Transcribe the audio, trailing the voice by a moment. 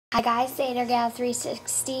Hi guys,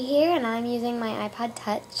 SatyGal360 here, and I'm using my iPod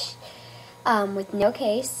Touch with no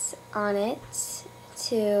case on it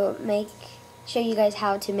to show you guys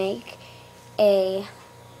how to make a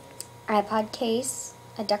iPod case,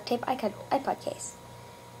 a duct tape iPod case.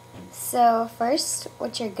 So first,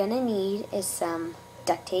 what you're gonna need is some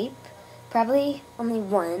duct tape. Probably only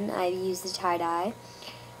one. I use the tie-dye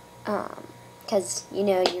because you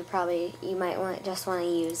might just want to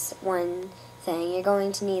use one thing. You're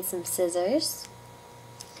going to need some scissors,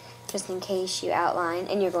 just in case you outline,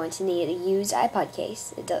 and you're going to need a used iPod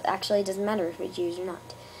case. Actually, it doesn't matter if it's used or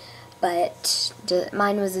not. But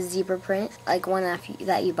mine was a zebra print, like one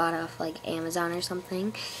that you bought off like Amazon or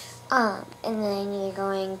something. And then you're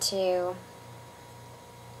going to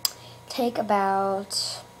take probably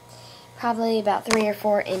about 3 or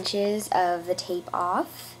 4 inches of the tape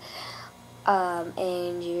off,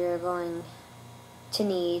 and you're going to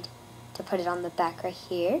need to put it on the back right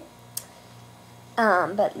here,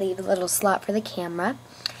 but leave a little slot for the camera.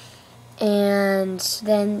 And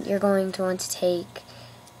then you're going to want to take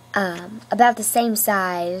about the same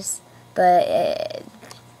size, but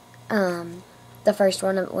the first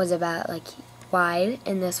one was about like wide,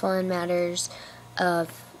 and this one matters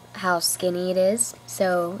of how skinny it is.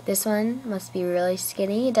 So this one must be really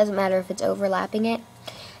skinny. It doesn't matter if it's overlapping it.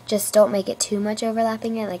 Just don't make it too much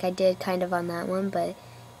overlapping it, like I did kind of on that one, but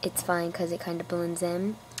it's fine because it kind of blends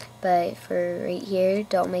in. But for right here,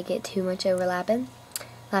 don't make it too much overlapping.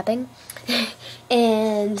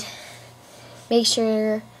 And make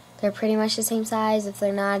sure they're pretty much the same size. If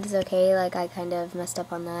they're not, it's okay. Like I kind of messed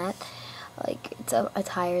up on that. Like it's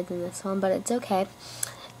higher than this one, but it's okay.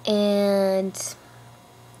 And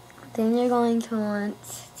then you're going to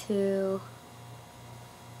want to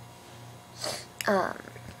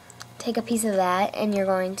take a piece of that, and you're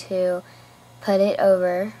going to put it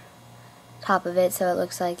over top of it so it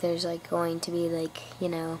looks like there's like going to be like, you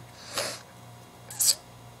know,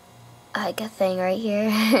 like a thing right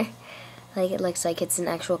here. Like it looks like it's an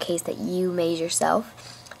actual case that you made yourself.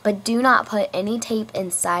 But do not put any tape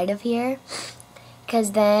inside of here,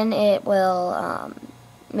 because then it will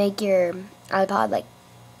make your iPod like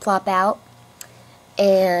flop out.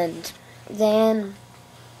 And then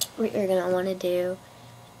what you're going to want to do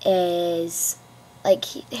is, like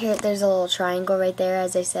here, there's a little triangle right there,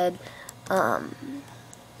 as I said.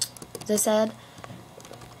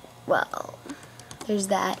 Well, there's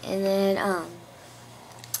that, and then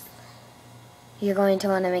you're going to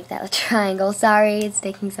want to make that a triangle. Sorry, it's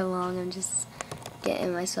taking so long. I'm just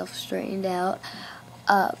getting myself straightened out.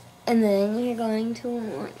 And then you're going to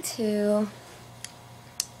want to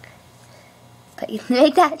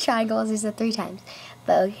make that triangle, as I said 3 times.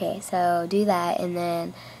 But okay, so do that, and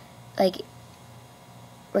then like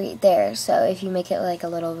right there. So if you make it like a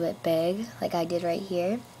little bit big, like I did right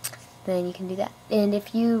here, then you can do that. And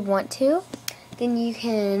if you want to, then you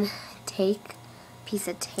can take a piece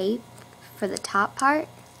of tape for the top part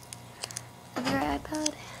of your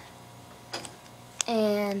iPod,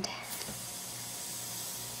 and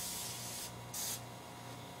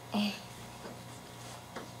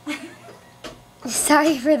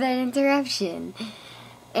sorry for that interruption.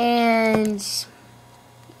 And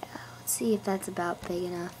yeah, let's see if that's about big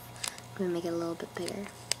enough. I'm going to make it a little bit bigger.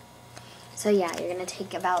 So yeah, you're going to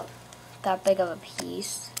take about that big of a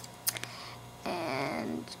piece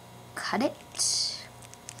and cut it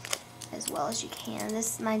as well as you can.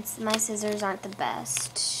 My scissors aren't the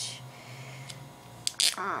best.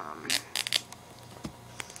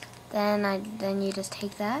 Then you just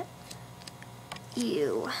take that.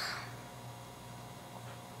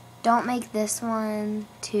 Don't make this one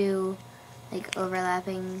too like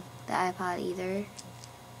overlapping the iPod either,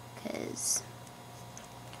 because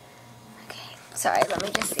okay, sorry, let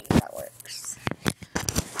me just see if that works.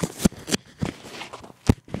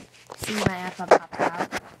 See, my iPod popped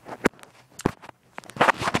out.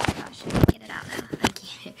 Gosh, let me get it out now.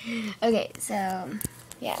 Thank you. Okay, so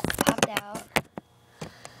yeah, it popped out.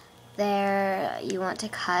 There, you want to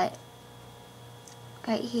cut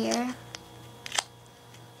right here,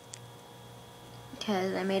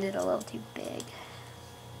 because I made it a little too big.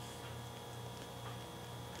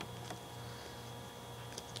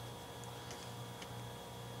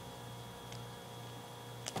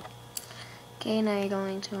 Okay, now you're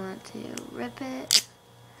going to want to rip it,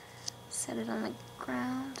 set it on the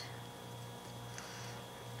ground,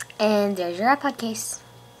 and there's your iPod case.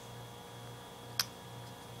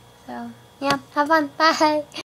 So, yeah, have fun. Bye!